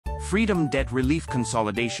Freedom Debt Relief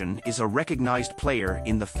Consolidation is a recognized player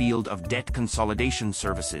in the field of debt consolidation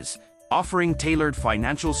services, offering tailored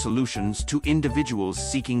financial solutions to individuals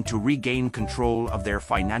seeking to regain control of their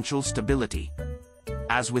financial stability.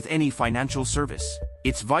 As with any financial service,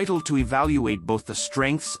 it's vital to evaluate both the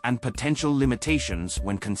strengths and potential limitations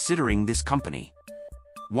when considering this company.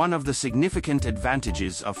 One of the significant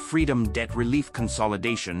advantages of Freedom Debt Relief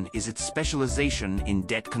Consolidation is its specialization in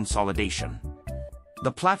debt consolidation.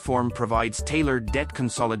 The platform provides tailored debt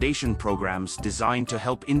consolidation programs designed to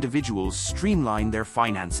help individuals streamline their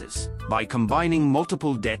finances by combining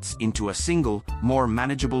multiple debts into a single, more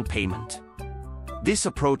manageable payment. This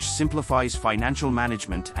approach simplifies financial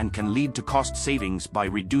management and can lead to cost savings by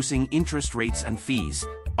reducing interest rates and fees,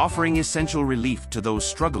 offering essential relief to those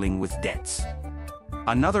struggling with debts.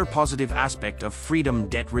 Another positive aspect of Freedom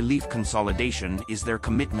Debt Relief Consolidation is their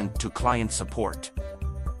commitment to client support.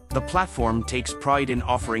 The platform takes pride in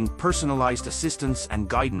offering personalized assistance and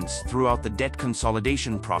guidance throughout the debt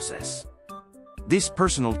consolidation process. This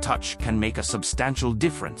personal touch can make a substantial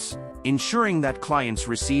difference, ensuring that clients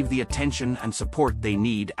receive the attention and support they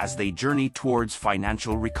need as they journey towards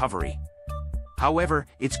financial recovery. However,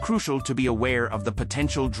 it's crucial to be aware of the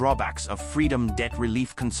potential drawbacks of Freedom Debt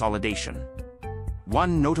Relief Consolidation.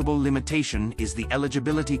 One notable limitation is the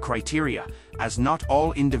eligibility criteria, as not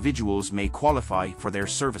all individuals may qualify for their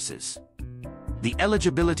services. The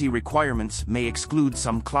eligibility requirements may exclude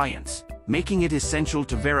some clients, making it essential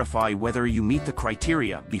to verify whether you meet the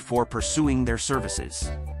criteria before pursuing their services.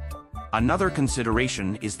 Another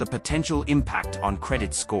consideration is the potential impact on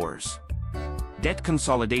credit scores. Debt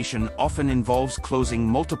consolidation often involves closing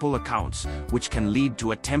multiple accounts, which can lead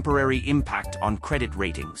to a temporary impact on credit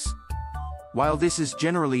ratings. While this is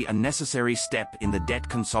generally a necessary step in the debt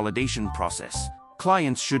consolidation process,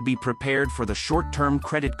 clients should be prepared for the short-term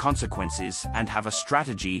credit consequences and have a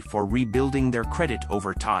strategy for rebuilding their credit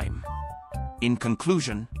over time. In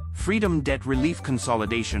conclusion, Freedom Debt Relief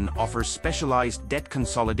Consolidation offers specialized debt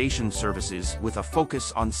consolidation services with a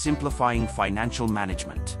focus on simplifying financial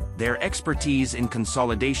management. Their expertise in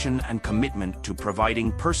consolidation and commitment to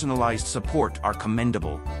providing personalized support are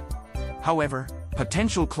commendable. However,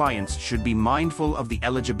 potential clients should be mindful of the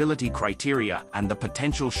eligibility criteria and the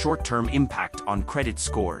potential short-term impact on credit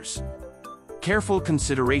scores. Careful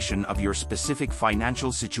consideration of your specific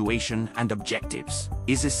financial situation and objectives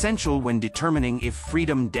is essential when determining if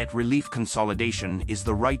Freedom Debt Relief Consolidation is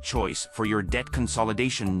the right choice for your debt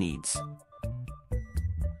consolidation needs.